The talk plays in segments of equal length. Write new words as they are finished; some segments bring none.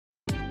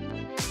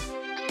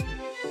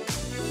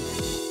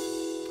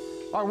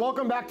All right,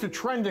 welcome back to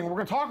Trending. We're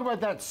going to talk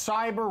about that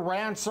cyber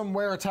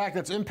ransomware attack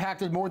that's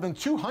impacted more than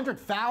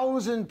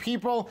 200,000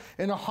 people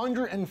in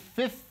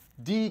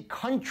 150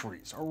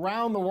 countries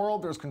around the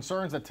world. There's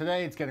concerns that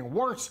today it's getting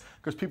worse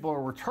because people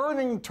are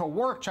returning to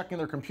work, checking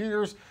their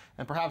computers,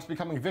 and perhaps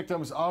becoming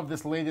victims of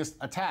this latest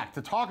attack.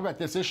 To talk about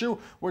this issue,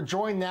 we're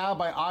joined now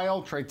by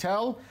Eyal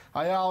Traitel.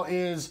 Eyal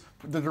is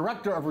the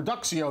director of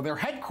Reduxio. They're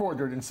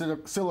headquartered in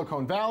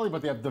Silicon Valley,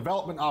 but they have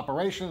development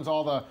operations,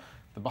 all the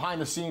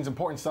behind-the-scenes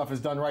important stuff is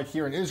done right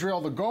here in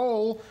Israel. The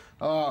goal,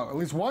 at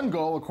least one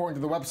goal,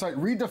 according to the website,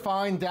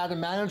 redefine data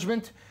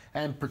management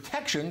and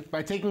protection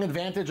by taking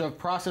advantage of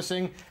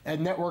processing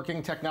and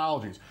networking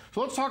technologies.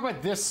 So let's talk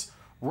about this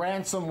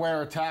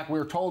ransomware attack. We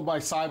were told by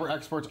cyber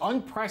experts,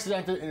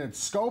 unprecedented in its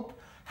scope.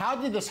 How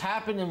did this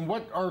happen, and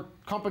what are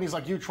companies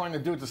like you trying to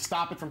do to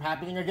stop it from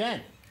happening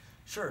again?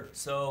 Sure.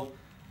 So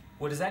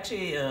what is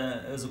actually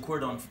has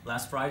occurred on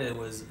last Friday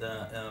was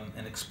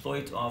an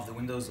exploit of the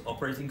Windows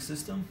operating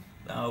system,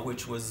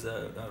 which was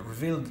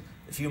revealed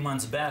a few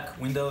months back.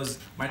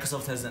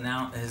 Microsoft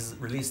has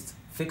released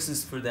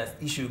fixes for that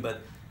issue,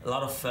 but a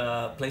lot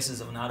of places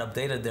have not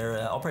updated their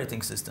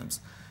operating systems.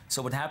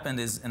 So what happened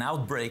is an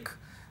outbreak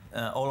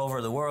all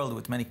over the world,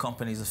 with many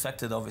companies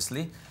affected,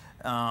 obviously.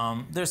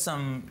 There's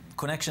some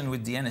connection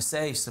with the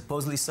NSA,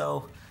 supposedly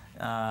so.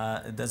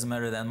 It doesn't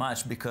matter that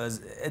much,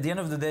 because at the end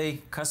of the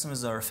day,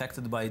 customers are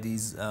affected by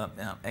these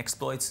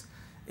exploits.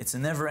 It's a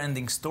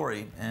never-ending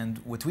story, and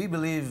what we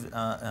believe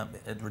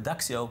at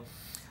Reduxio,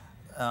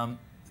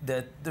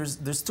 that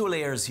there's two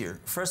layers here.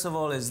 First of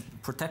all is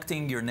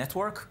protecting your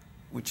network,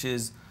 which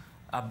is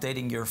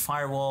updating your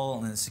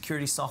firewall and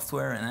security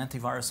software and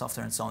antivirus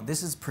software and so on.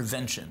 This is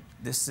prevention.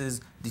 This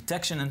is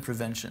detection and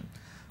prevention.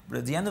 But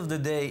at the end of the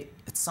day,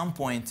 at some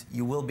point,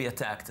 you will be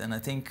attacked, and I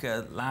think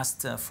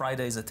last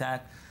Friday's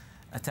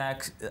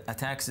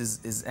attacks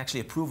is actually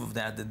a proof of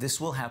that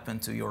this will happen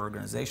to your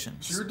organization.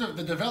 So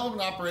the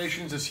development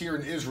operations is here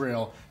in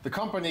Israel. The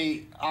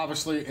company,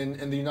 obviously,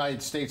 in the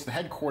United States, the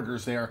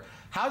headquarters there.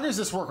 How does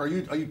this work? Are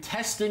you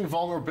testing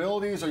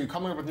vulnerabilities? Are you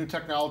coming up with new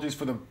technologies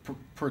for the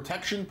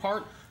protection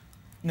part?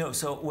 No.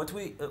 So what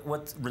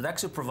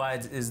Reduxio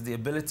provides is the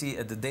ability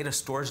at the data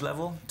storage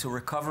level to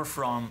recover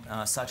from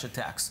such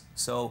attacks.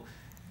 So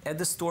at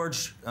the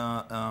storage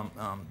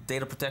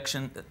data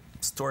protection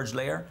storage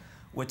layer,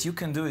 what you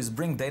can do is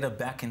bring data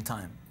back in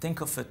time.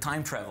 Think of a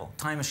time travel,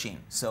 time machine.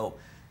 So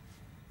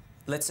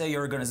let's say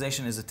your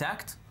organization is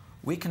attacked.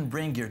 We can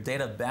bring your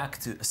data back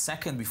to a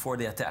second before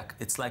the attack.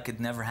 It's like it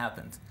never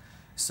happened.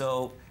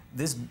 So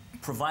this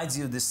provides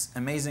you this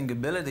amazing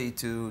ability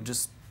to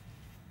just,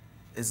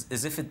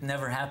 as if it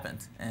never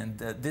happened. And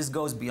this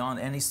goes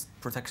beyond any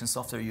protection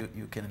software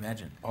you can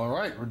imagine. All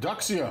right,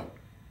 Reduxio,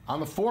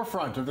 on the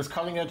forefront of this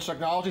cutting-edge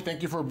technology.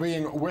 Thank you for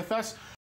being with us.